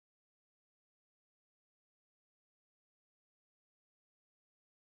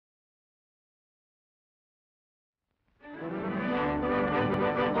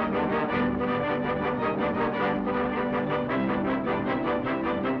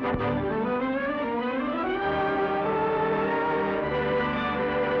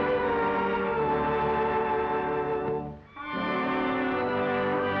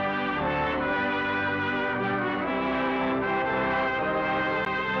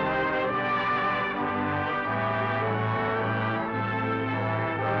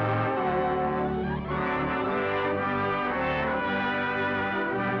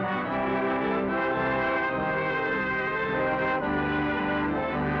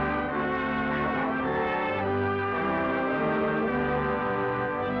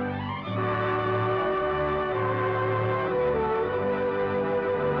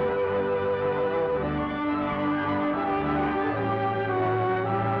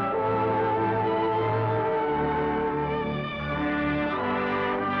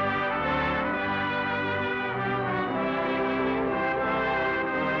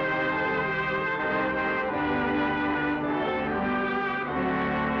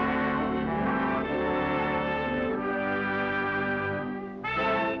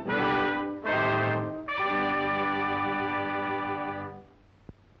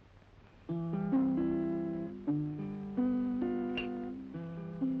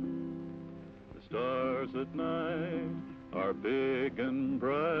Stars at night are big and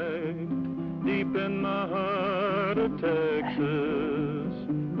bright. Deep in the heart of Texas,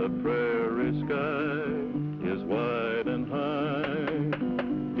 the prairie sky is wide and high.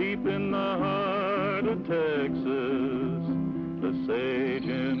 Deep in the heart of Texas, the sage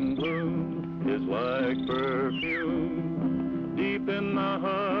in bloom is like perfume. Deep in the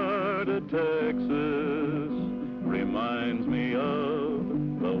heart of Texas, reminds me of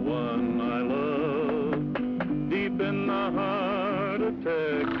the one I love. Deep in the heart of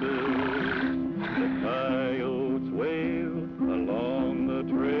Texas, the coyotes wail along the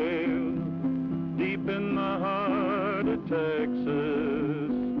trail. Deep in the heart of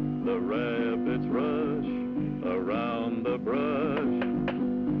Texas, the rabbits rush around the brush.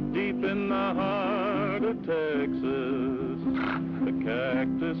 Deep in the heart of Texas, the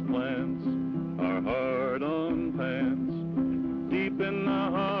cactus plants are hard on pants. Deep in the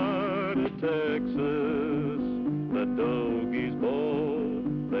heart of Texas, the dogies bawl,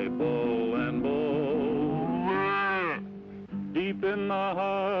 they bawl and bawl. Deep in the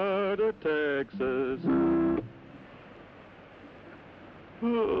heart of Texas.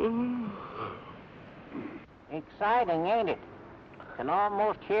 Exciting, ain't it? Can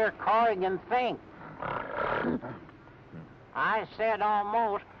almost hear Corrigan think. I said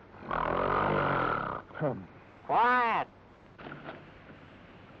almost. Quiet.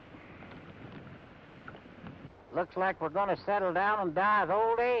 Looks like we're going to settle down and die of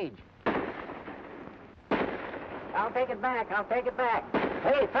old age. I'll take it back.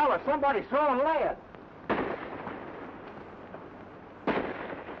 Hey, fella, somebody's throwing lead.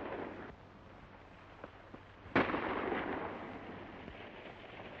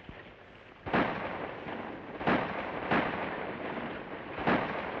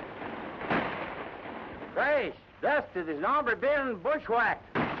 Grace, dusted. There's an hombre been bushwhacked.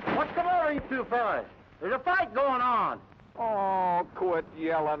 What's come over you two fellas? There's a fight going on. Oh, quit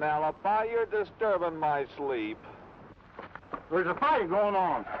yelling, Alibi. You're disturbing my sleep. There's a fight going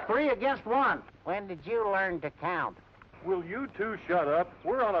on. 3 against 1. When did you learn to count? Will you two shut up?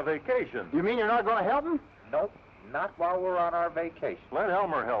 We're on a vacation. You mean you're not going to help him? Nope, not while we're on our vacation. Let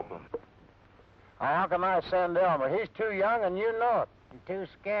Elmer help him. How can I send Elmer? He's too young and you know it. And too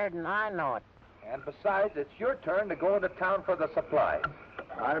scared and I know it. And besides, it's your turn to go into town for the supplies.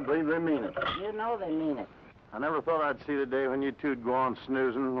 I believe they mean it. You know they mean it. I never thought I'd see the day when you two'd go on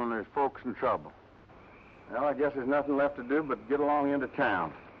snoozing when there's folks in trouble. Well, I guess there's nothing left to do but get along into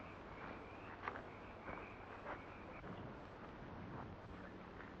town.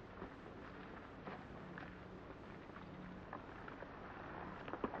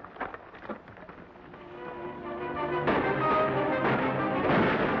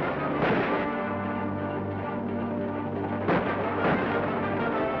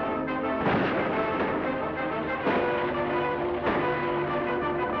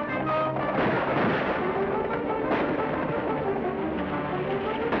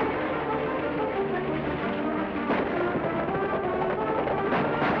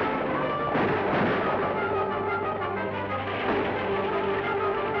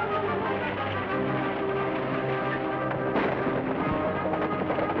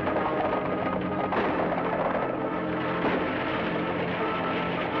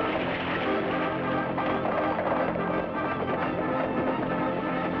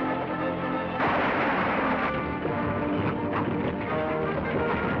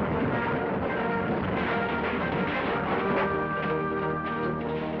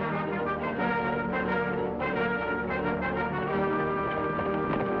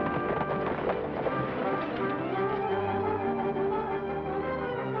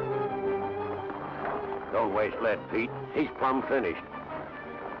 Don't waste lead, Pete. He's plumb finished.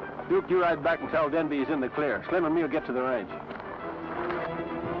 Duke, you ride back and tell Denby he's in the clear. Slim and me'll get to the ranch.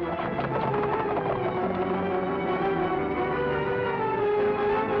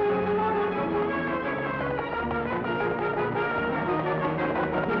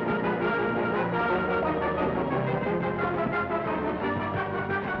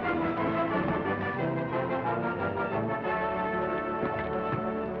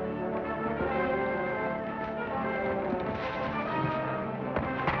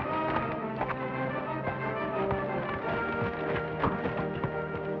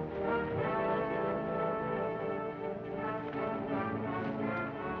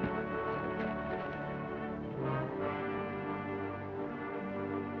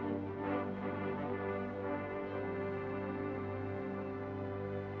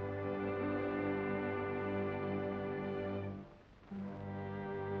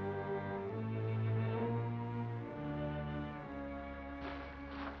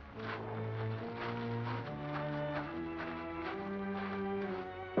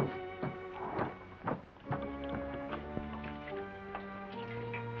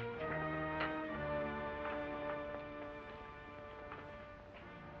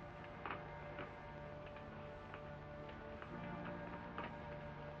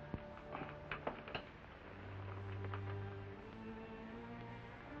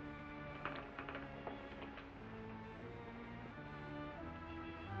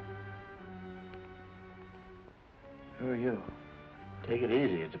 Who are you? Take it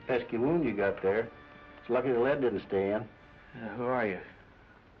easy. It's a pesky wound you got there. It's lucky the lead didn't stay in. Who are you?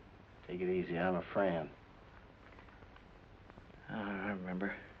 Take it easy. I'm a friend. Oh, I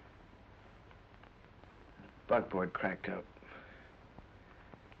remember. Buckboard cracked up.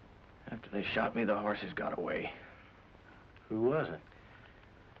 After they shot me, the horses got away. Who was it?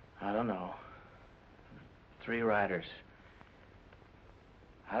 I don't know. 3 riders.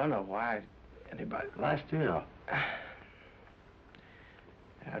 I don't know why anybody... Lie still.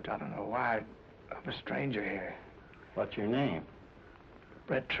 I don't know why I'm a stranger here. What's your name?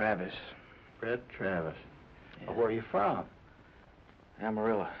 Brett Travis. Brett Travis. Yeah. Well, where are you from?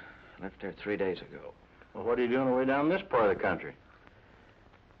 Amarillo. Left there 3 days ago. Well, what are you doing away down this part of the country?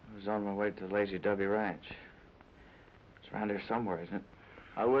 I was on my way to the Lazy W Ranch. It's around here somewhere, isn't it?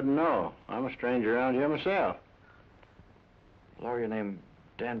 I wouldn't know. I'm a stranger around here myself. A lawyer named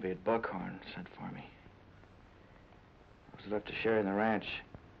Danby at Buckhorn sent for me. I was left to share in the ranch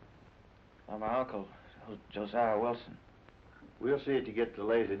by my uncle, Josiah Wilson. We'll see that you get to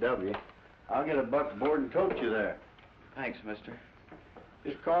Lazy W. I'll get a buckboard and tote you there. Thanks, mister.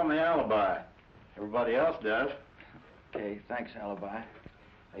 Just call me Alibi. Everybody else does. Okay, thanks, Alibi.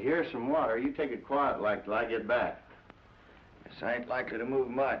 Here's some water. You take it quiet like till I get back. Guess I ain't likely to move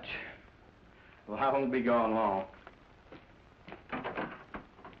much. Well, I won't be gone long.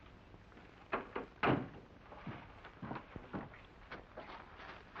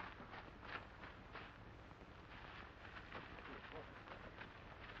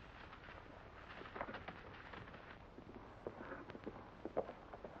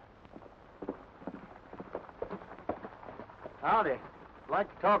 Howdy. I'd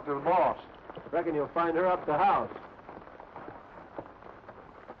like to talk to the boss. Reckon you'll find her up the house.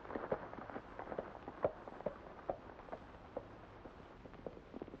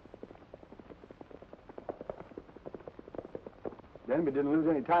 Denby didn't lose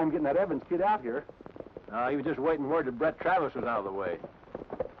any time getting that Evans kid out here. He was just waiting word that Brett Travis was out of the way.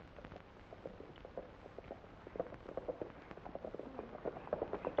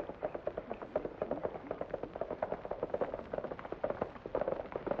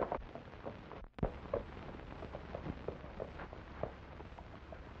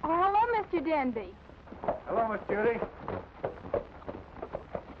 Mr. Denby. Hello, Miss Judy.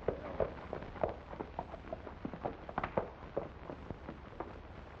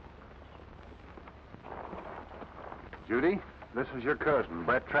 Judy, this is your cousin,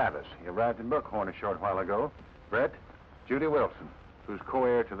 Brett Travis. He arrived in Buckhorn a short while ago. Brett, Judy Wilson, who's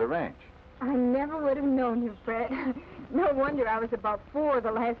co-heir to the ranch. I never would have known you, Brett. No wonder I was about 4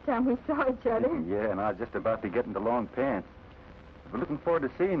 the last time we saw each other. Yeah, and I was just about to get into long pants. We're looking forward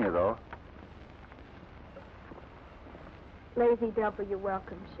to seeing you, though. Lazy W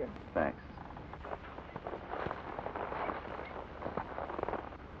welcomes you. Thanks.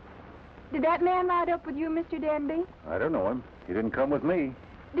 Did that man ride up with you, Mr. Denby? I don't know him. He didn't come with me.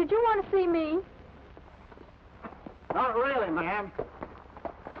 Did you want to see me? Not really, ma'am.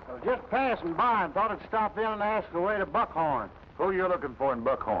 I was just passing by and thought I'd stop in and ask the way to Buckhorn. Who you looking for in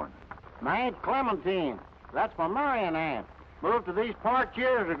Buckhorn? My Aunt Clementine. That's my Marion aunt. Moved to these parts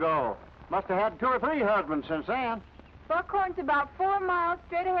years ago. Must have had 2 or 3 husbands since then. Buckhorn's about 4 miles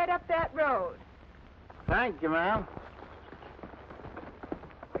straight ahead up that road. Thank you, ma'am.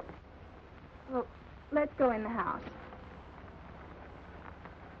 Well, let's go in the house.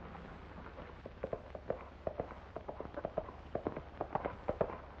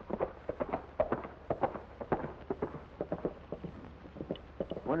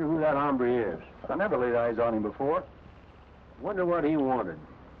 Wonder who that hombre is. I never laid eyes on him before. Wonder what he wanted.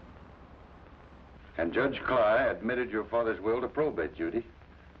 And Judge Cly admitted your father's will to probate, Judy.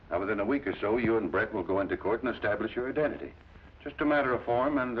 Now, within a week or so, you and Brett will go into court and establish your identity. Just a matter of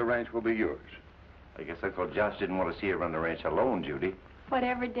form, and the ranch will be yours. I guess that's what Josh didn't want to see you run the ranch alone, Judy.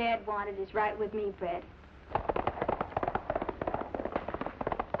 Whatever Dad wanted is right with me, Brett.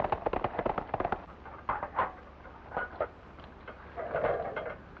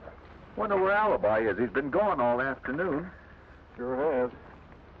 Wonder where Alibi is. He's been gone all afternoon. Sure has.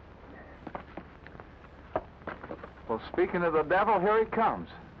 Well, speaking of the devil, here he comes.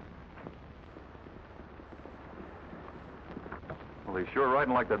 Well, he's sure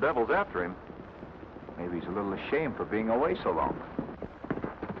riding like the devil's after him. Maybe he's a little ashamed for being away so long.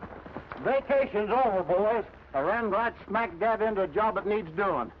 Vacation's over, boys. I ran right smack dab into a job that needs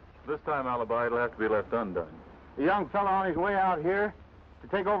doing. This time, Alibi, it'll have to be left undone. A young fellow on his way out here to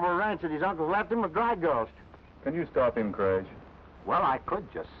take over a ranch that his uncle left him with Dry Ghost. Can you stop him, Craig? Well, I could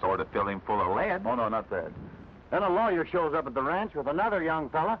just sort of fill him full of lead. Oh, no, not that. Then a lawyer shows up at the ranch with another young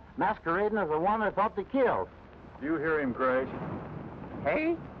fella masquerading as the one they thought they killed. Do you hear him, Craig?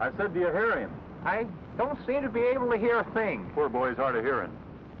 Hey? I said, do you hear him? I don't seem to be able to hear a thing. Poor boy's hard of hearing.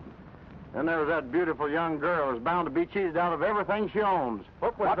 Then there was that beautiful young girl who's bound to be cheated out of everything she owns.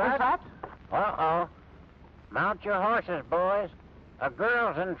 What was that? Uh-oh. Mount your horses, boys. A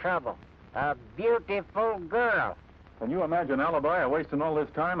girl's in trouble. A beautiful girl. Can you imagine Alibi wasting all this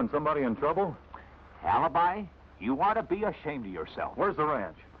time and somebody in trouble? Alibi? You ought to be ashamed of yourself. Where's the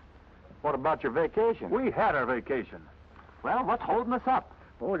ranch? What about your vacation? We had our vacation. Well, what's holding us up?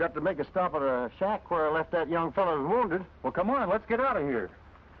 Well, we got to make a stop at a shack where I left that young fellow who's wounded. Well, come on, let's get out of here.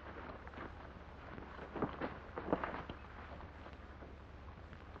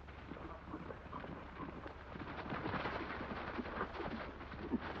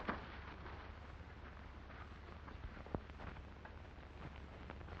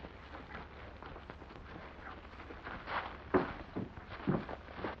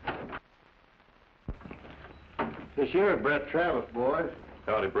 This here, Brett Travis, boys.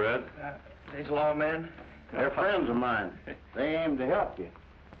 Howdy, Brad. These lawmen? They're friends of mine. They aim to help you.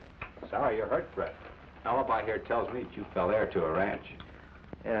 Sorry you're hurt, Brett. Alibi here tells me that you fell heir to a ranch.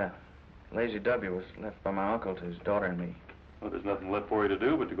 Yeah. Lazy W was left by my uncle to his daughter and me. Well, there's nothing left for you to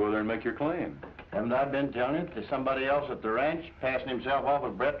do but to go there and make your claim. Haven't I been telling you there's somebody else at the ranch passing himself off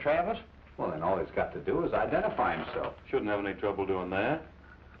as Brett Travis? Well, then all he's got to do is identify himself. Shouldn't have any trouble doing that.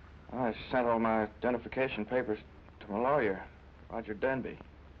 I sent all my identification papers to my lawyer, Roger Denby.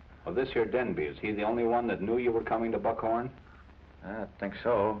 Well, this here Denby, is he the only one that knew you were coming to Buckhorn? I think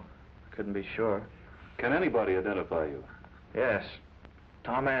so. Couldn't be sure. Can anybody identify you? Yes.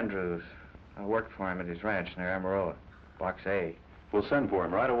 Tom Andrews. I worked for him at his ranch near Amarillo, Box A. We'll send for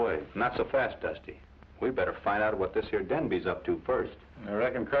him right away. Not so fast, Dusty. We better find out what this here Denby's up to first. I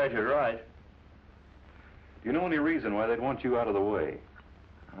reckon Cratchit's right. Do you know any reason why they'd want you out of the way?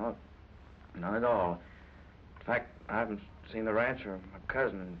 Oh, none at all. In fact, I haven't seen the ranch or my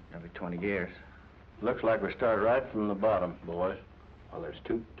cousin in nearly 20 years. Looks like we start right from the bottom, boys. Well, there's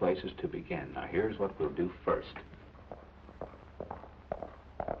 2 places to begin. Now, here's what we'll do first.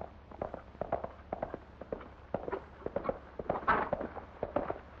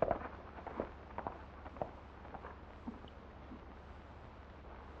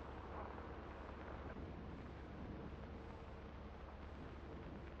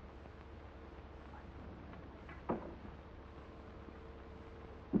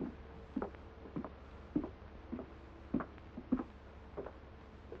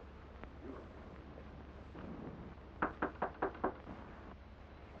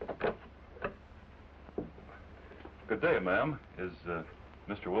 Good day, ma'am. Is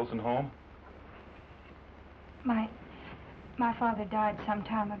Mr. Wilson home? My father died some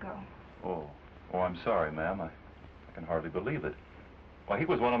time ago. Oh, I'm sorry, ma'am. I can hardly believe it. Why, he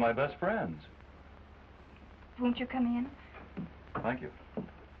was one of my best friends. Won't you come in? Thank you.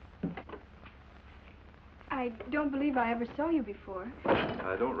 I don't believe I ever saw you before.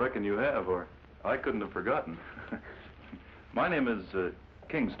 I don't reckon you have, or I couldn't have forgotten. My name is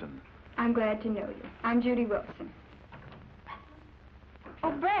Kingston. I'm glad to know you. I'm Judy Wilson. Oh,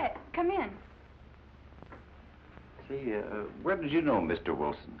 Brett, come in. See, where did you know Mr.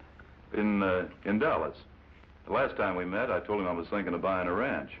 Wilson? In Dallas. The last time we met, I told him I was thinking of buying a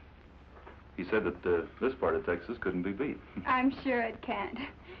ranch. He said that this part of Texas couldn't be beat. I'm sure it can't.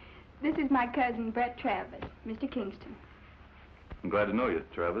 This is my cousin, Brett Travis, Mr. Kingston. I'm glad to know you,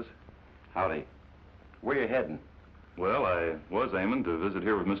 Travis. Howdy. Where you heading? Well, I was aiming to visit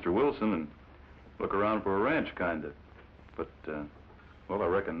here with Mr. Wilson and look around for a ranch, kind of. But, well, I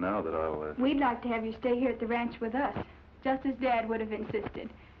reckon now that I'll... We'd like to have you stay here at the ranch with us, just as Dad would have insisted.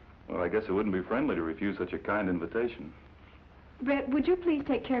 Well, I guess it wouldn't be friendly to refuse such a kind invitation. Brett, would you please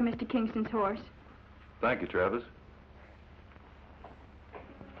take care of Mr. Kingston's horse? Thank you, Travis.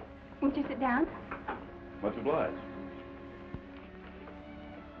 Won't you sit down? Much obliged.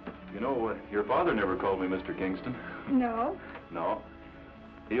 You know, your father never called me Mr. Kingston. No. No.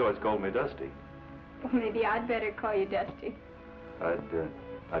 He always called me Dusty. Well, maybe I'd better call you Dusty.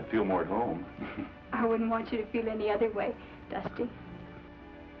 I'd feel more at home. I wouldn't want you to feel any other way, Dusty.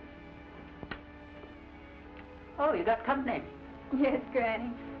 Oh, you got company? Yes,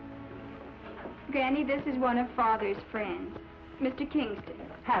 Granny. Granny, this is one of Father's friends, Mr. Kingston.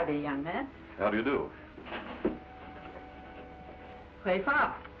 Howdy, young man. How do you do? Where you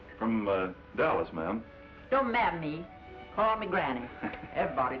from? From, Dallas, ma'am. Don't mad me. Call me Granny.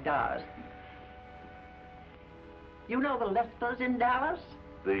 Everybody does. You know the Lesters in Dallas?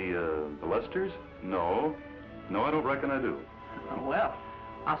 The Lesters? No. No, I don't reckon I do. Oh, well,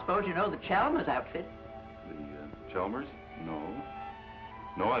 I suppose you know the Chalmers outfit. The, Chalmers? No.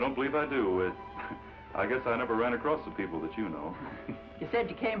 No, I don't believe I do. I guess I never ran across the people that you know. You said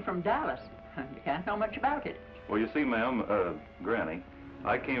you came from Dallas. You can't know much about it. Well, you see, ma'am, Granny,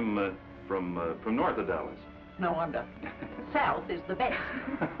 I came, from north of Dallas. No wonder. South is the best.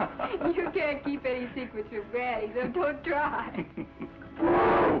 You can't keep any secrets from Granny, so don't try.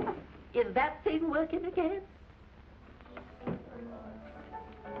 Is that thing working again?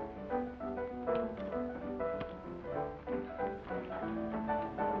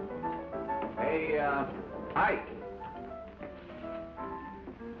 Hey, Ike.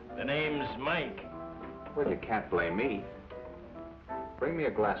 The name's Mike. Well, you can't blame me. Bring me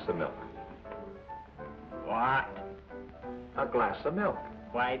a glass of milk. What? A glass of milk.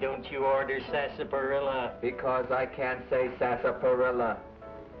 Why don't you order sarsaparilla? Because I can't say sarsaparilla.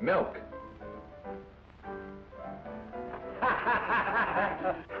 Milk.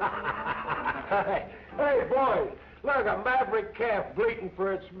 Hey, boys, look, a maverick calf bleating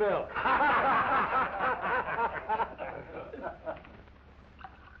for its milk.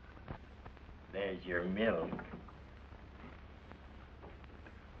 There's your milk.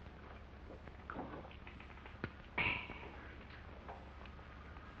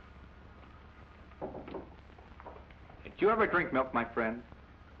 Did you ever drink milk, my friend?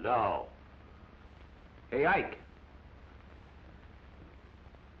 No. Hey, Ike.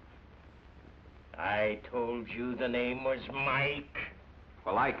 I told you the name was Mike.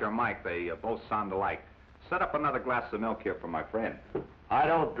 Well, Ike or Mike, they both sound alike. Set up another glass of milk here for my friend. I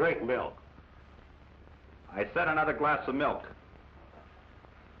don't drink milk. I said another glass of milk.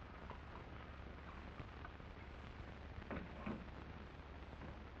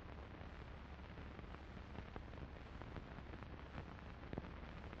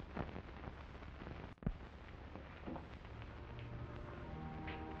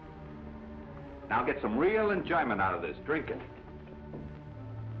 Now get some real enjoyment out of this. Drink it.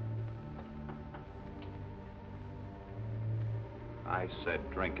 I said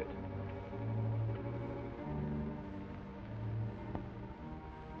drink it.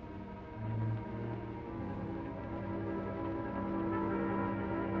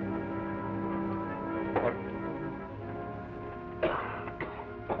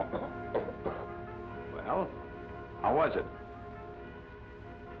 Well, how was it?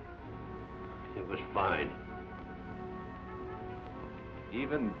 It was fine.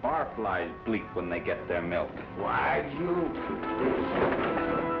 Even barflies bleat when they get their milk. Why, you...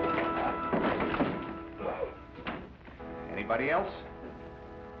 Anybody else?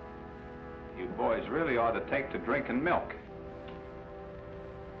 You boys really ought to take to drinking milk.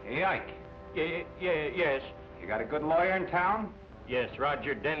 Hey, Ike. Yes. You got a good lawyer in town? Yes,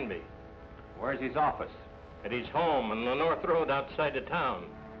 Roger Denby. Where's his office? At his home on the North Road outside of town.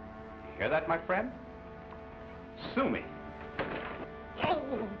 Hear that, my friend? Sue me.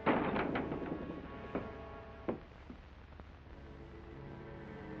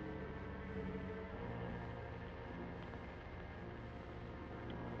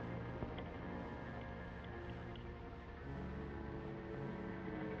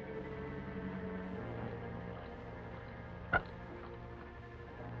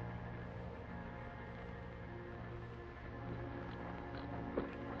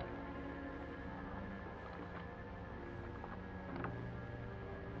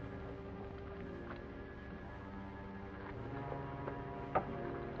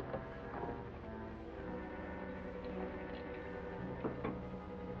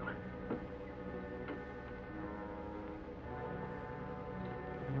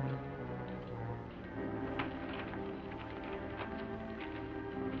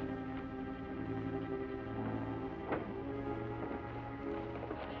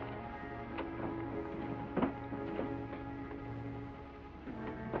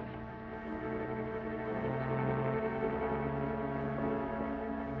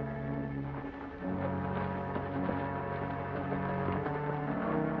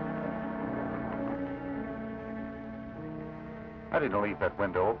 didn't leave that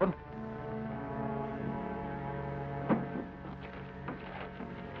window open.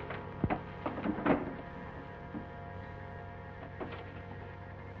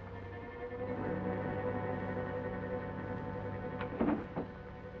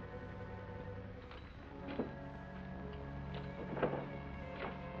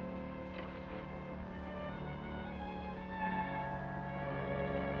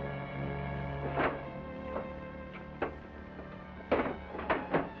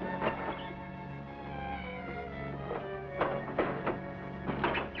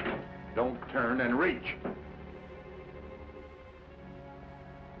 Don't turn and reach.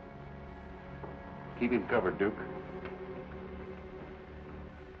 Keep him covered, Duke.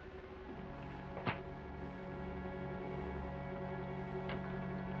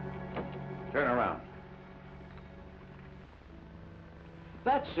 Turn around.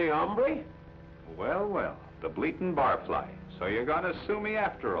 That's the hombre. Well, well, the bleating barfly. So you're gonna sue me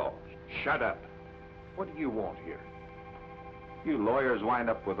after all. Shut up. What do you want here? You lawyers wind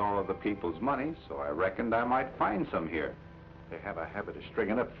up with all of the people's money, so I reckoned I might find some here. They have a habit of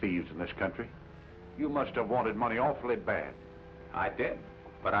stringing up thieves in this country. You must have wanted money awfully bad. I did,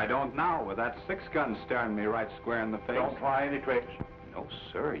 but I don't now with that 6-gun staring me right square in the face. Don't try any tricks. No,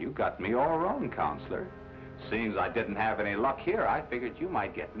 sir, you got me all wrong, counselor. Seeing as I didn't have any luck here, I figured you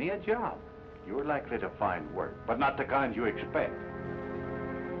might get me a job. You're likely to find work, but not the kind you expect.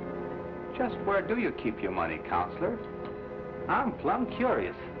 Just where do you keep your money, counselor? I'm plumb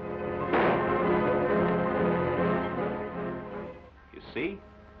curious. You see,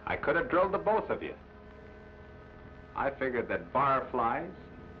 I could have drilled the both of you. I figured that barflies,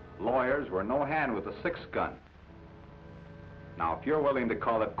 lawyers were no hand with a 6-gun. Now, if you're willing to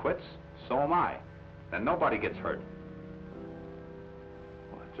call it quits, so am I. Then nobody gets hurt.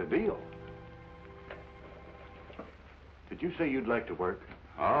 Well, it's a deal. Did you say you'd like to work?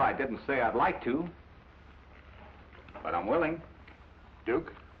 Oh, I didn't say I'd like to. But I'm willing.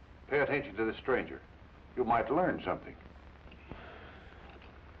 Duke, pay attention to the stranger. You might learn something.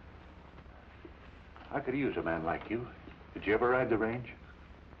 I could use a man like you. Did you ever ride the range?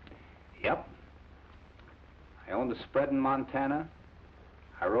 Yep. I owned a spread in Montana.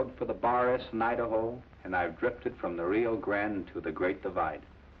 I rode for the Bar S in Idaho, and I've drifted from the Rio Grande to the Great Divide.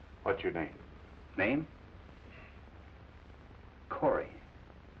 What's your name? Name? Corey.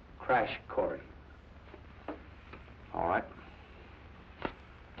 Crash Corey. All right.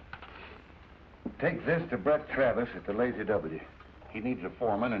 Take this to Brett Travis at the Lazy W. He needs a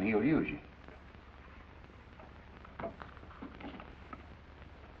foreman, and he'll use you.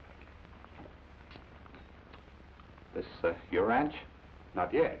 This, your ranch?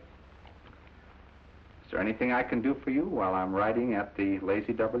 Not yet. Is there anything I can do for you while I'm riding at the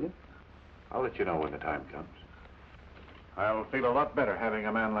Lazy W? I'll let you know when the time comes. I'll feel a lot better having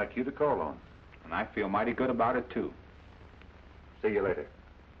a man like you to call on. And I feel mighty good about it, too. See you later.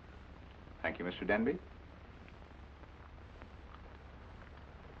 Thank you, Mr. Denby.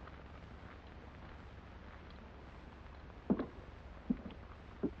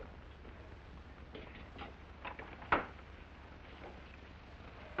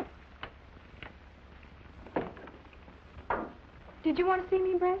 Did you want to see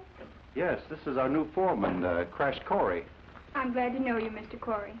me, Brett? Yes, this is our new foreman, Crash Corey. I'm glad to know you, Mr.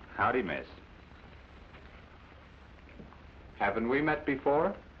 Corey. Howdy, miss. Haven't we met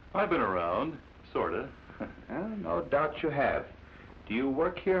before? I've been around, sorta. Well, no doubt you have. Do you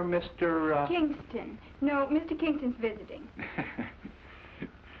work here, Mr. Kingston. No, Mr. Kingston's visiting.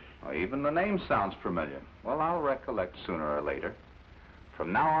 Well, even the name sounds familiar. Well, I'll recollect sooner or later.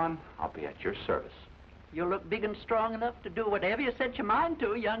 From now on, I'll be at your service. You look big and strong enough to do whatever you set your mind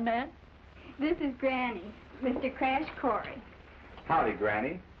to, young man. This is Granny, Mr. Crash Corey. Howdy,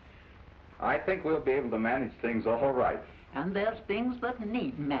 Granny. I think we'll be able to manage things all right. And there's things that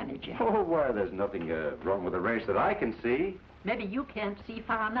need managing. Oh, why, there's nothing wrong with the range that I can see. Maybe you can't see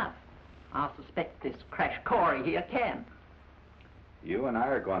far enough. I suspect this Crash Corey here can. You and I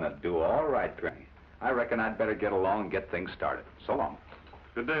are going to do all right, Granny. I reckon I'd better get along and get things started. So long.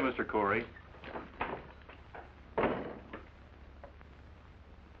 Good day, Mr. Corey.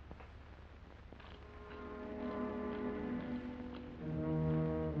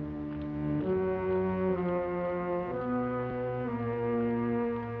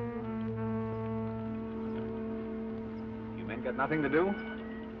 Got nothing to do?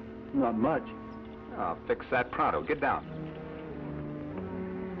 Not much. I'll fix that pronto. Get down.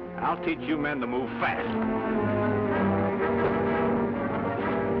 I'll teach you men to move fast.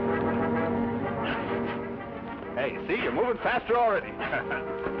 Hey, see, you're moving faster already.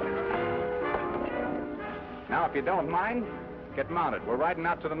 Now, if you don't mind, Get mounted. We're riding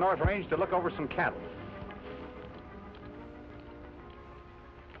out to the North Range to look over some cattle.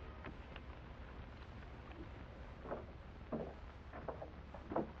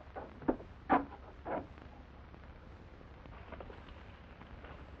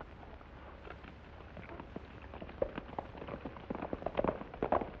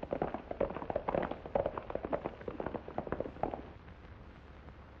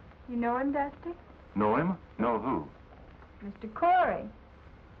 You know him, Dusty? Know him? Know who? Mr. Corey.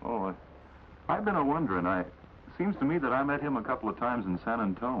 Oh, I've been a-wondering. Seems to me that I met him a couple of times in San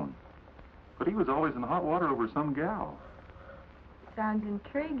Antone. But he was always in hot water over some gal. Sounds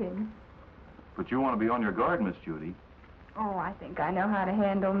intriguing. But you want to be on your guard, Miss Judy. Oh, I think I know how to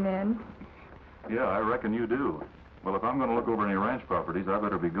handle men. Yeah, I reckon you do. Well, if I'm going to look over any ranch properties, I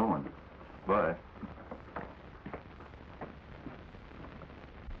better be going. Bye.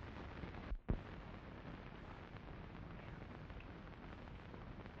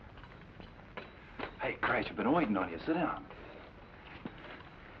 Hey, Crash, I've been waiting on you. Sit down.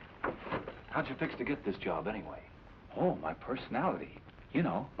 How'd you fix to get this job, anyway? Oh, my personality. You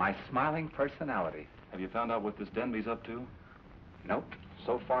know, my smiling personality. Have you found out what this Denby's up to? Nope.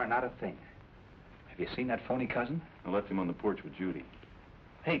 So far, not a thing. Have you seen that phony cousin? I left him on the porch with Judy.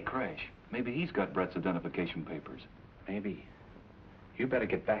 Hey, Crash, maybe he's got Brett's identification papers. Maybe. You better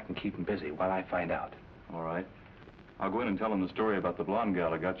get back and keep him busy while I find out. All right. I'll go in and tell him the story about the blonde gal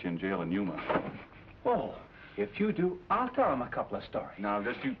that got you in jail in Yuma. Oh, if you do, I'll tell him a couple of stories. Now,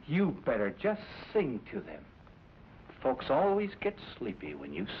 just you... You better just sing to them. Folks always get sleepy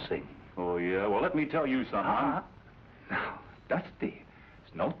when you sing. Oh, yeah? Well, let me tell you something. Now, Dusty,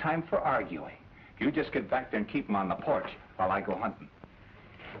 it's no time for arguing. You just get back there and keep him on the porch while I go hunting.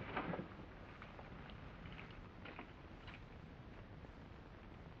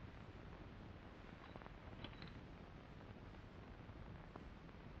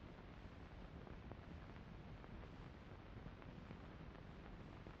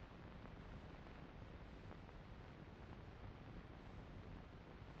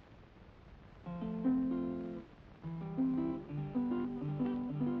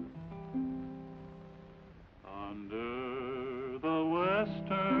 Under the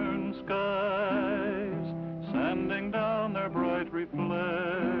western skies, sending down their bright reflections,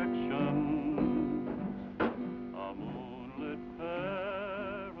 a moonlit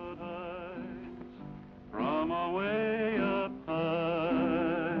paradise from away up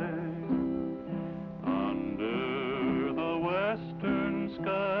high. Under the western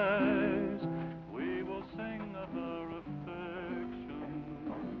skies, we will sing of our affection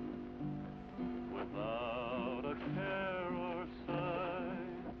without a care or sigh.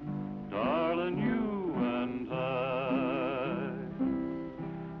 Darling, you and I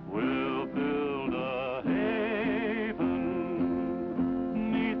will build a haven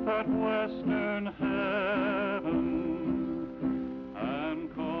 'neath that western heaven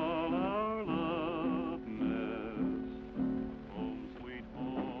and call our love nest home, sweet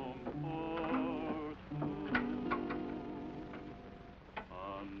home for two.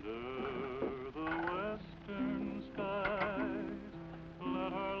 Under the western skies,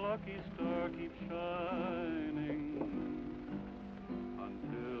 let our lucky star keep shining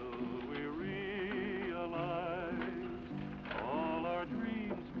until we realize all our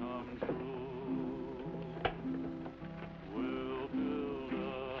dreams come true. We'll build a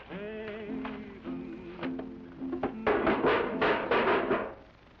haven.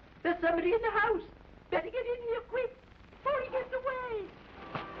 There's somebody in the house. Better get in here quick before he gets away.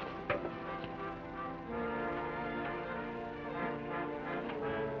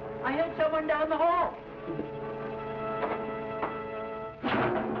 I heard someone down the hall.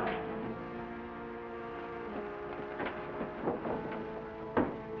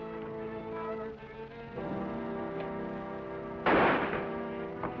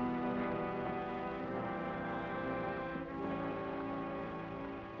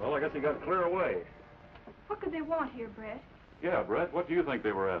 Well, I guess he got clear away. What could they want here, Brett? Yeah, Brett, what do you think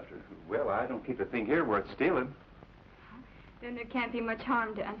they were after? Well, I don't keep a thing here worth stealing. Then there can't be much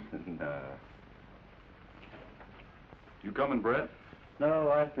harm done. No. You coming, Brett? No,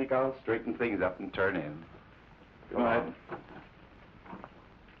 I think I'll straighten things up and turn in. Go ahead.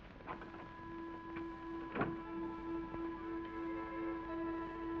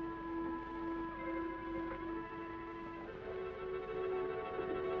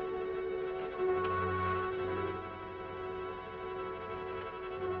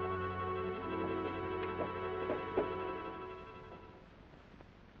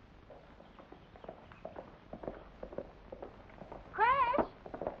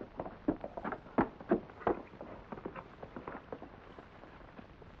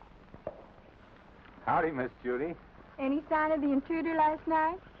 Howdy, Miss Judy. Any sign of the intruder last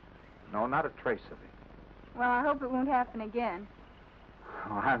night? No, not a trace of it. Well, I hope it won't happen again.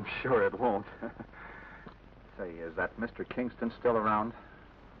 Oh, I'm sure it won't. Say, is that Mr. Kingston still around?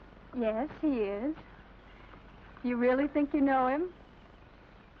 Yes, he is. You really think you know him?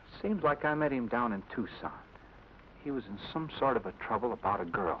 Seems like I met him down in Tucson. He was in some sort of a trouble about a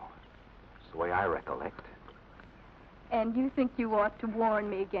girl. That's the way I recollect. And you think you ought to warn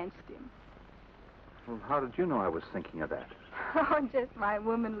me against him? Well, how did you know I was thinking of that? Oh, just my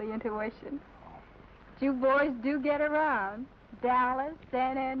womanly intuition. You boys do get around. Dallas,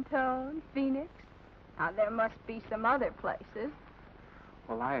 San Antone, Phoenix. Now, there must be some other places.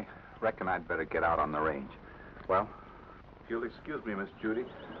 Well, I reckon I'd better get out on the range. Well, if you'll excuse me, Miss Judy.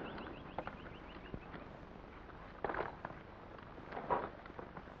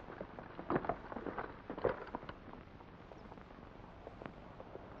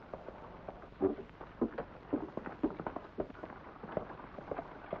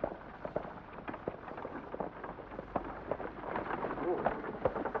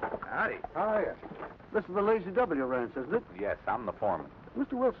 Howdy. Hiya. This is the Lazy W ranch, isn't it? Yes, I'm the foreman.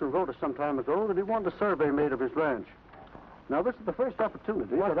 Mr. Wilson wrote us some time ago that he wanted a survey made of his ranch. Now, this is the first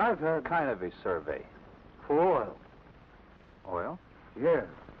opportunity that I've had... Kind of a survey. For oil. Oil? Yes.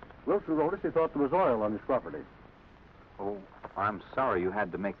 Wilson wrote us he thought there was oil on his property. Oh, I'm sorry you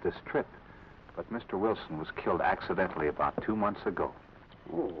had to make this trip. But Mr. Wilson was killed accidentally about 2 months ago.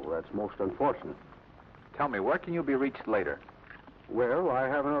 Oh, that's most unfortunate. Tell me, where can you be reached later? Well, I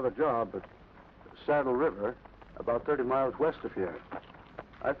have another job at Saddle River, about 30 miles west of here.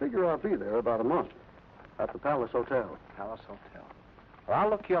 I figure I'll be there about a month at the Palace Hotel. Palace Hotel. Well, I'll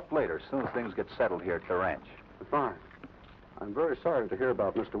look you up later, as soon as things get settled here at the ranch. Fine. I'm very sorry to hear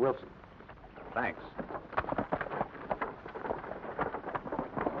about Mr. Wilson. Thanks.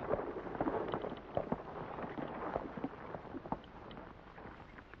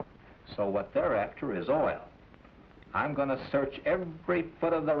 So what they're after is oil. I'm going to search every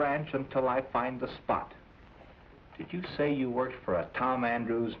foot of the ranch until I find the spot. Did you say you worked for a Tom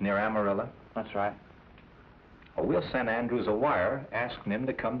Andrews near Amarillo? That's right. Well, we'll send Andrews a wire asking him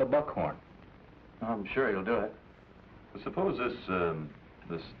to come to Buckhorn. I'm sure he'll do it. Well, suppose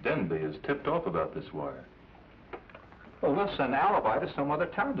this Denby is tipped off about this wire. Well, we'll send Alibi to some other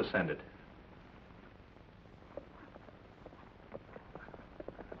town to send it.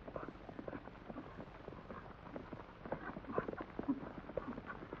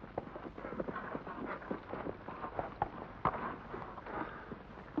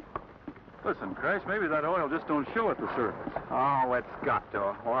 Listen, Crash, maybe that oil just don't show at the surface. Oh, it's got to.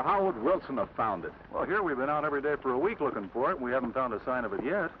 Or how would Wilson have found it? Well, here we've been out every day for a week looking for it, and we haven't found a sign of it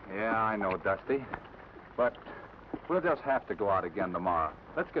yet. Yeah, I know, Dusty. But we'll just have to go out again tomorrow.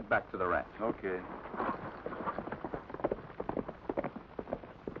 Let's get back to the ranch. Okay.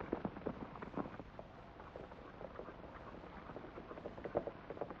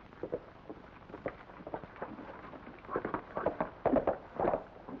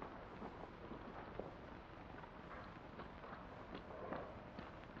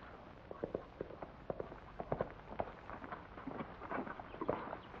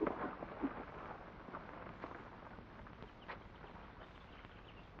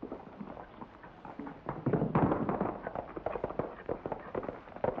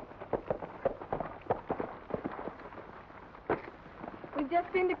 We've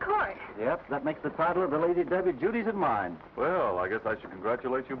just been to court. Yep, that makes the title of the Lady Debbie Judy's and mine. Well, I guess I should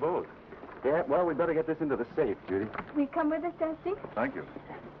congratulate you both. Yeah, well, we better get this into the safe, Judy. Will you come with us, Dusty? Thank you.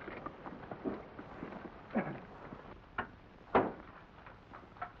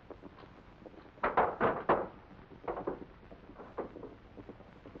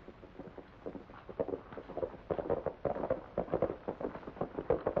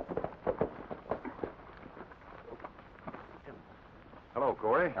 Hello,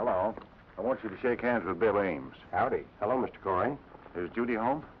 Corey. Hello. I want you to shake hands with Bill Ames. Howdy. Hello, Mr. Corey. Is Judy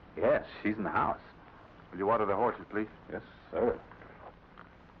home? Yes, she's in the house. Will you water the horses, please? Yes, sir.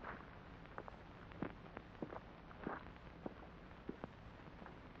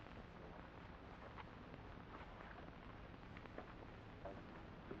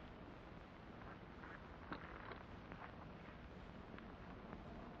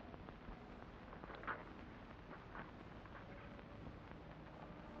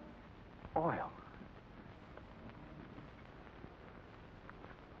 Oil.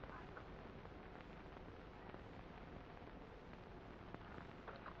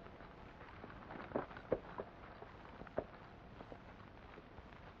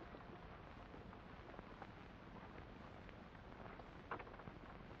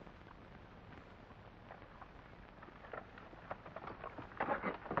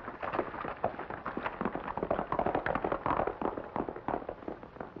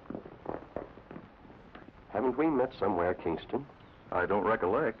 Haven't we met somewhere, Kingston? I don't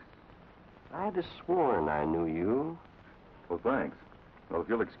recollect. I'd have sworn I knew you. Well, thanks. Well, if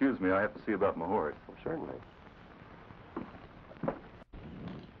you'll excuse me, I have to see about my horse. Certainly.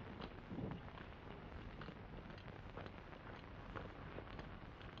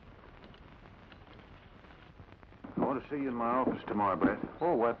 I want to see you in my office tomorrow, Brett.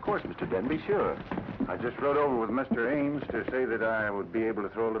 Oh, well, of course, Mr. Denby, sure. I just rode over with Mr. Ames to say that I would be able to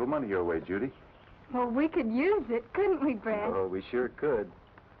throw a little money your way, Judy. Well, we could use it, couldn't we, Brett? Oh, we sure could.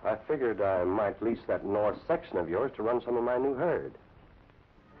 I figured I might lease that north section of yours to run some of my new herd.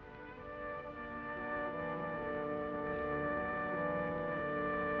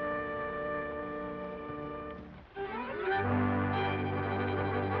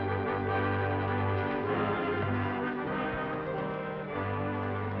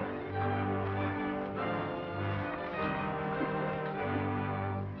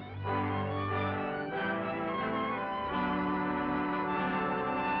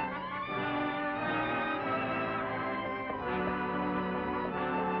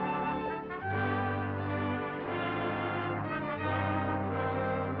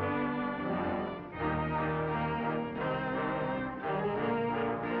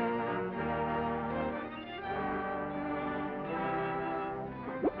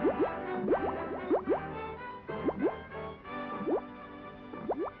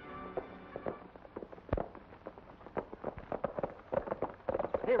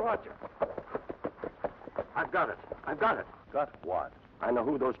 Hey, Roger. I've got it. Got what? I know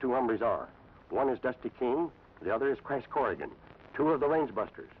who those two hombres are. One is Dusty King, the other is Crash Corrigan. Two of the range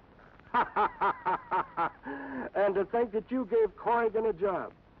busters. And to think that you gave Corrigan a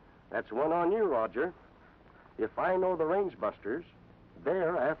job. That's one on you, Roger. If I know the range busters,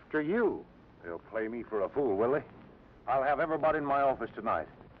 they're after you. They'll play me for a fool, will they? I'll have everybody in my office tonight.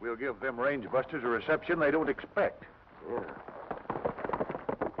 We'll give them range busters a reception they don't expect. Yeah.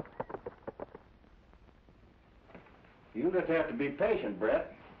 You just have to be patient,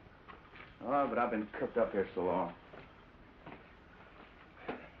 Brett. Oh, but I've been cooped up here so long.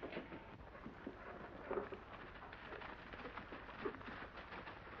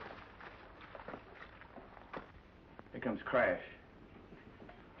 Here comes Crash.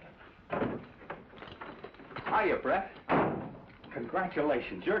 Hiya, Brett.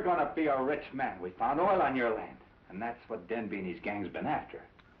 Congratulations. You're going to be a rich man. We found oil on your land. And that's what Denby and his gang's been after.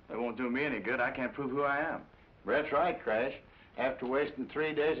 That won't do me any good. I can't prove who I am. Brett's right, Crash. After wasting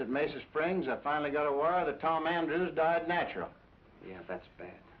 3 days at Mesa Springs, I finally got a wire that Tom Andrews died natural. Yeah, that's bad.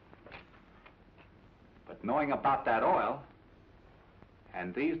 But knowing about that oil,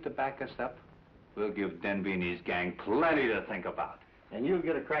 and these to back us up, we'll give Denby and his gang plenty to think about. And you'll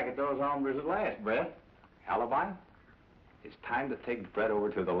get a crack at those hombres at last, Brett. Alibi? It's time to take Brett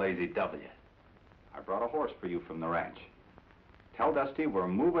over to the Lazy W. I brought a horse for you from the ranch. Tell Dusty we're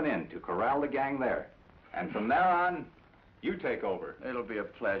moving in to corral the gang there. And from there on, you take over. It'll be a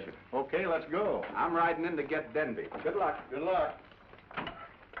pleasure. Okay, let's go. I'm riding in to get Denby. Good luck. Good luck.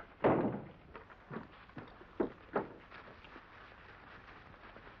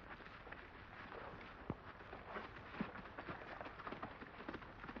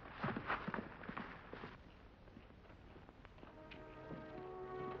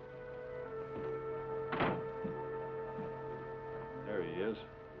 There he is.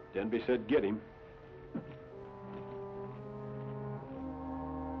 Denby said get him.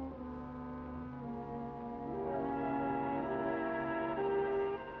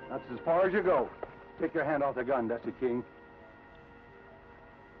 That's as far as you go. Take your hand off the gun, Dusty King.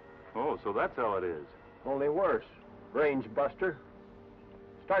 Oh, so that's how it is. Only worse. Range buster.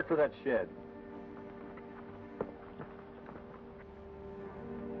 Start for that shed.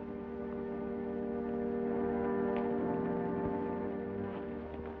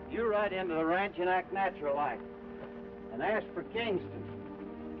 You ride into the ranch and act natural like. And ask for Kingston.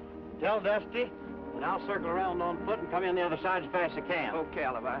 Tell Dusty, and I'll circle around on foot and come in the other side as fast as I can. Okay,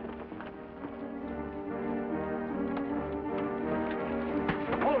 Alibi.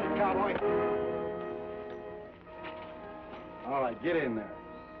 Hold it, cowboy. All right, get in there.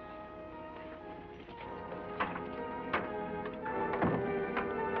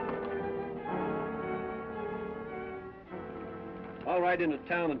 I'll ride into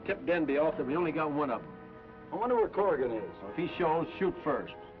town and tip Denby off that we only got one of them. I wonder where Corrigan is. If he shows, shoot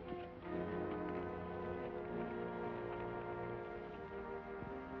first.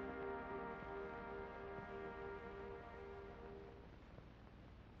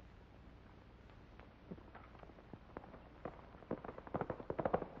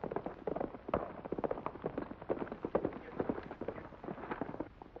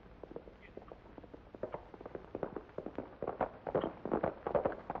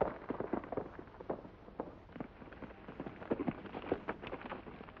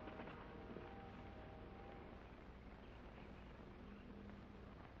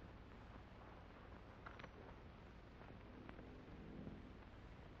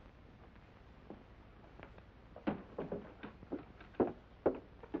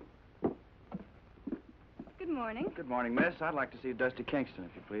 morning. Good morning, miss. I'd like to see Dusty Kingston,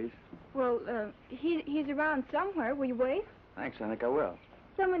 if you please. Well, he's around somewhere. Will you wait? Thanks, I think I will.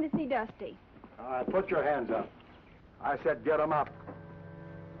 Someone to see Dusty. All right, put your hands up. I said get 'em up.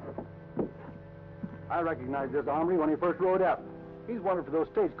 I recognized this hombre when he first rode up. He's wanted for those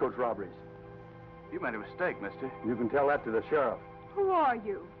stagecoach robberies. You made a mistake, mister. You can tell that to the sheriff. Who are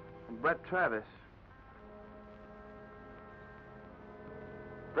you? I'm Brett Travis.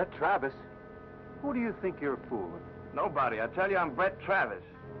 Brett Travis? Who do you think you're fooling? Nobody. I tell you, I'm Brett Travis.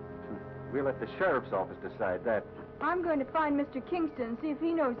 We'll let the sheriff's office decide that. I'm going to find Mr. Kingston and see if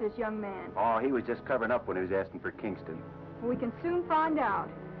he knows this young man. Oh, he was just covering up when he was asking for Kingston. We can soon find out.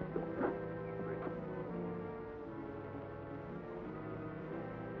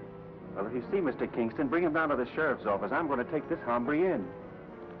 Well, if you see Mr. Kingston, bring him down to the sheriff's office. I'm going to take this hombre in.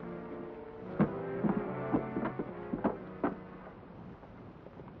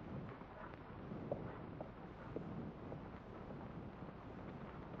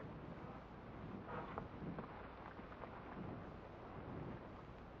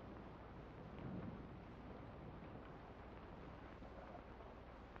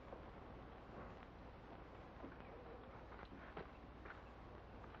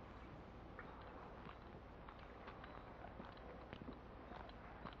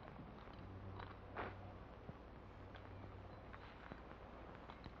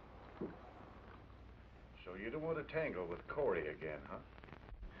 So you don't want to tangle with Corey again, huh?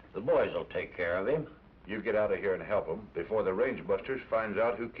 The boys will take care of him. You get out of here and help him before the range busters finds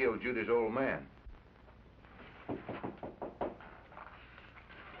out who killed Judy's old man.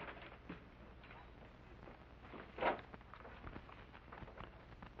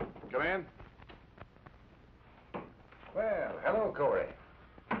 Come in. Well, hello, Corey.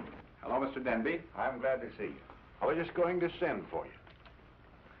 Hello, Mr. Denby. I'm glad to see you. I was just going to send for you.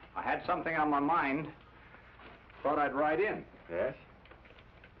 I had something on my mind. Thought I'd write in. Yes?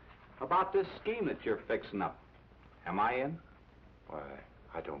 About this scheme that you're fixing up. Am I in? Why,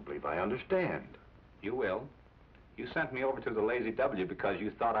 I don't believe I understand. You will. You sent me over to the Lazy W because you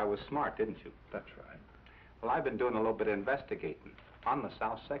thought I was smart, didn't you? That's right. Well, I've been doing a little bit of investigating on the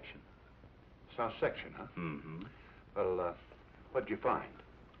South Section. South Section, huh? Mm-hmm. Well, what'd you find?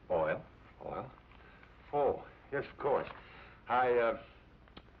 Oil. Oil? Oh, yes, of course.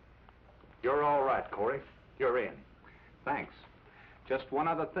 You're all right, Corey. You're in. Thanks. Just one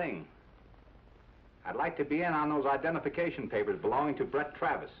other thing. I'd like to be in on those identification papers belonging to Brett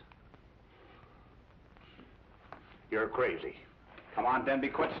Travis. You're crazy. Come on, Denby,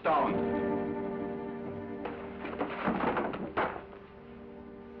 quit stalling.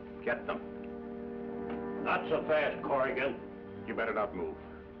 Get them. Not so fast, Corrigan. You better not move.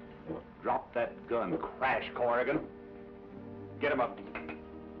 Drop that gun, Crash Corrigan. Get him up.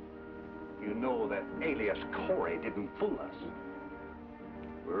 You know that alias Corey didn't fool us.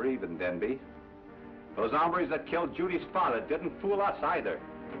 We're even, Denby. Those hombres that killed Judy's father didn't fool us either.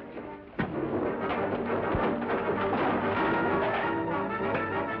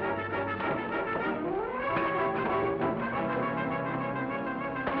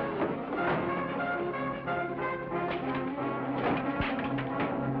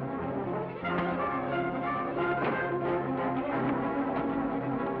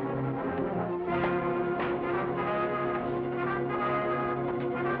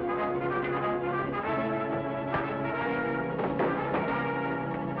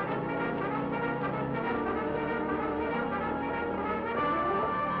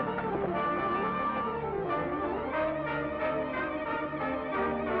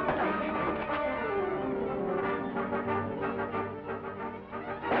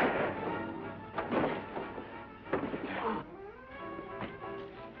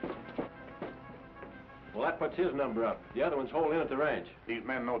 Well, that puts his number up. The other one's holed in at the ranch. These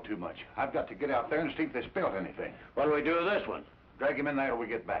men know too much. I've got to get out there and see if they spilled anything. What do we do with this one? Drag him in there till we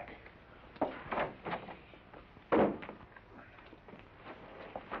get back.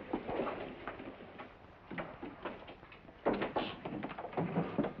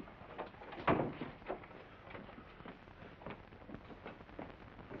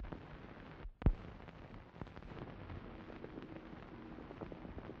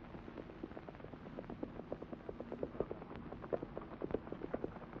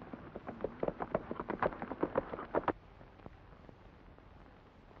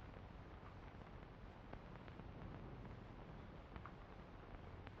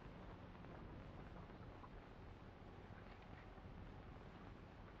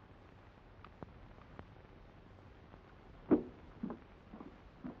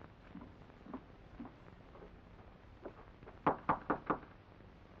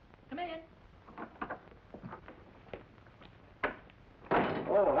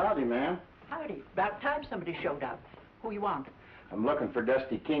 Howdy, ma'am. Howdy. About time somebody showed up. Who you want? I'm looking for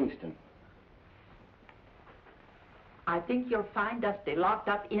Dusty Kingston. I think you'll find Dusty locked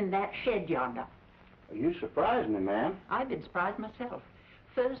up in that shed yonder. You surprised me, ma'am. I've been surprised myself.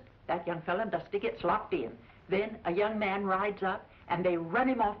 First, that young fella Dusty gets locked in. Then a young man rides up, and they run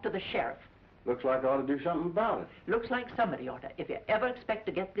him off to the sheriff. Looks like I ought to do something about it. Looks like somebody ought to, if you ever expect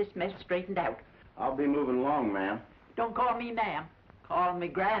to get this mess straightened out. I'll be moving along, ma'am. Don't call me ma'am. Call me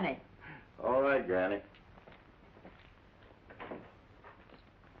Granny. All right, Granny.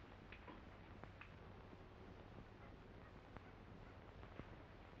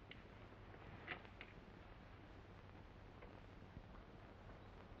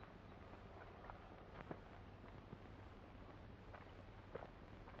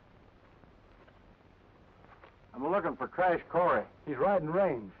 I'm looking for Trash Corey. He's riding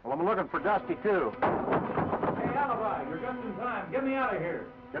range. Well, I'm looking for Dusty, too. Hey, Alibi, you're just in time. Get me out of here.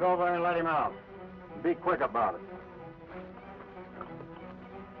 Get over there and let him out. Be quick about it.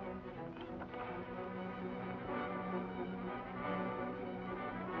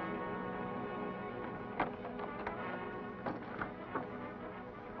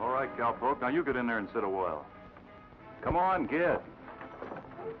 All right, cowpoke. Now you get in there and sit a while. Come on, get.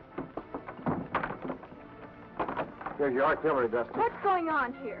 Here's your artillery, Dusty. What's going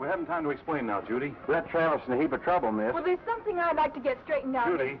on here? We haven't time to explain now, Judy. Red Travis in a heap of trouble, miss. Well, there's something I'd like to get straightened out.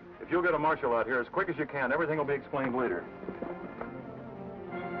 Judy, if you'll get a marshal out here as quick as you can, everything will be explained later.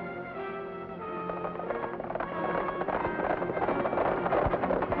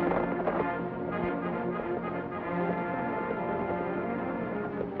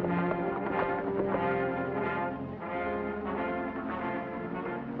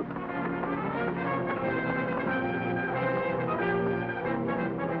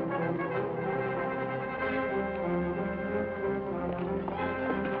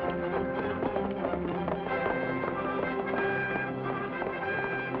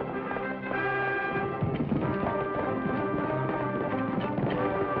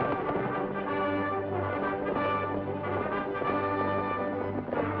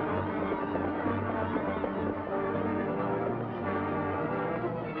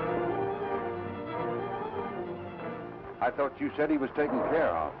 I thought you said he was taken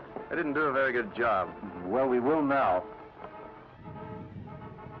care of. I didn't do a very good job. Well, we will now.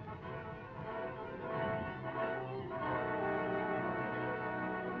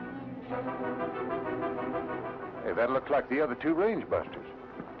 Hey, that looks like the other two range busters.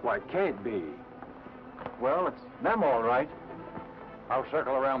 Why, it can't be. Well, it's them all right. I'll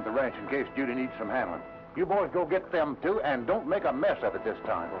circle around the ranch in case Judy needs some handling. You boys go get them too, and don't make a mess of it this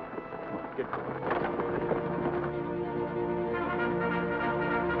time. Get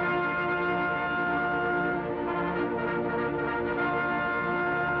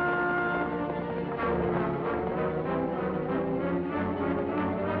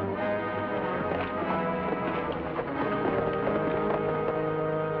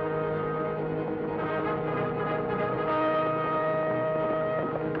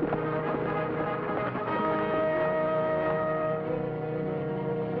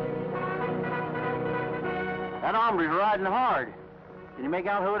That hombre's riding hard. Can you make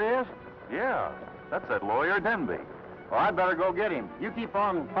out who it is? Yeah, that's that lawyer, Denby. Well, I'd better go get him. You keep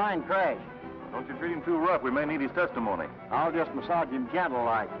on and find Trash. Don't you treat him too rough. We may need his testimony. I'll just massage him gentle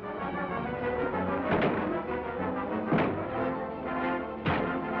like.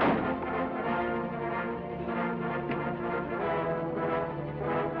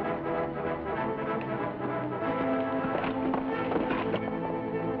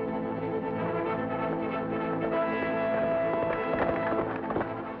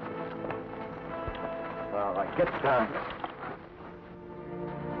 all right. Get down.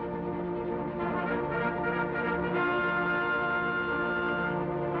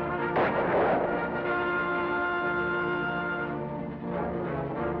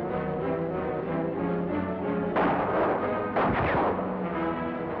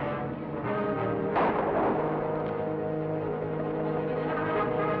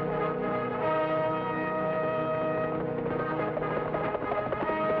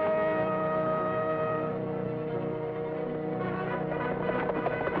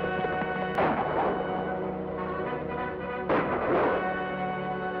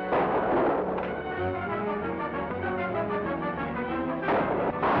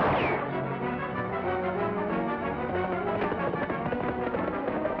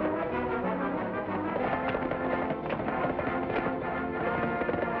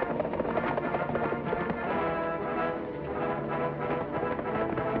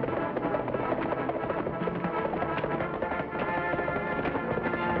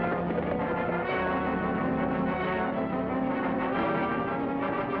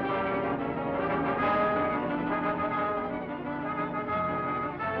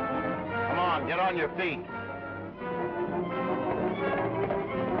 Get on your feet.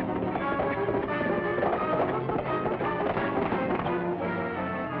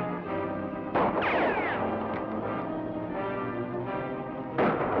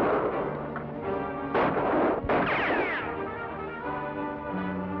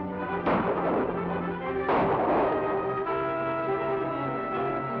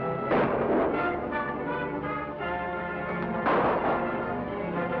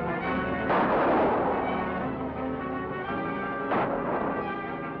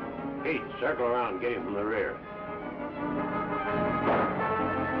 Pete, circle around and get him from the rear.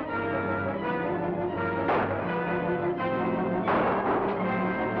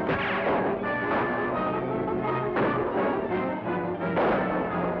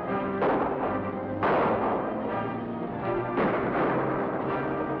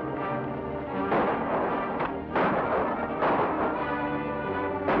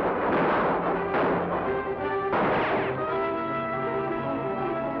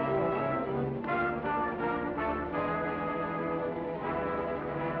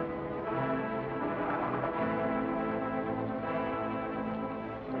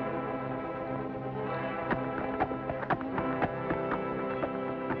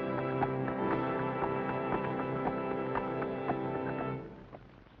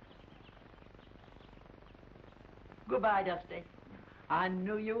 Goodbye, Dusty. I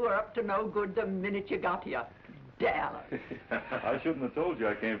knew you were up to no good the minute you got here. Dallas. I shouldn't have told you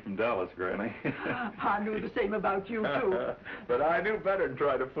I came from Dallas, Granny. I knew the same about you, too. But I knew better than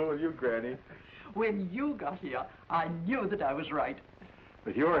try to fool you, Granny. When you got here, I knew that I was right.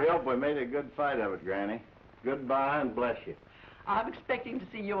 With your help, we made a good fight of it, Granny. Goodbye and bless you. I'm expecting to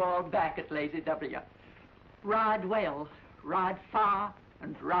see you all back at Lazy W. Ride well, ride far,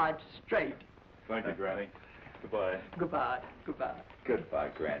 and ride straight. Thank you, Granny. Goodbye. Goodbye. Goodbye. Goodbye,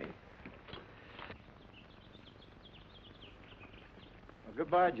 Granny. Well,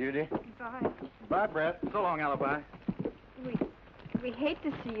 goodbye, Judy. Goodbye. Bye, Brett. So long, Alibi. We hate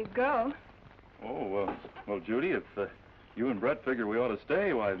to see you go. Oh, well, Judy, if you and Brett figure we ought to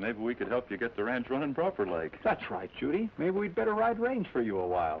stay, why, maybe we could help you get the ranch running proper like. That's right, Judy. Maybe we'd better ride range for you a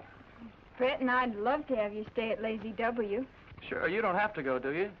while. Brett and I'd love to have you stay at Lazy W. Sure, you don't have to go,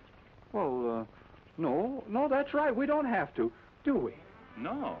 do you? Well, no, that's right. We don't have to, do we?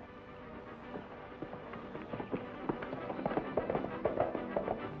 No.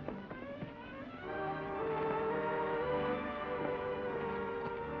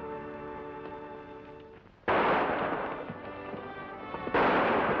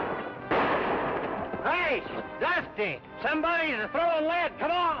 Hey, Dusty! Somebody's throwing lead.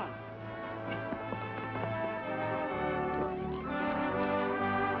 Come on!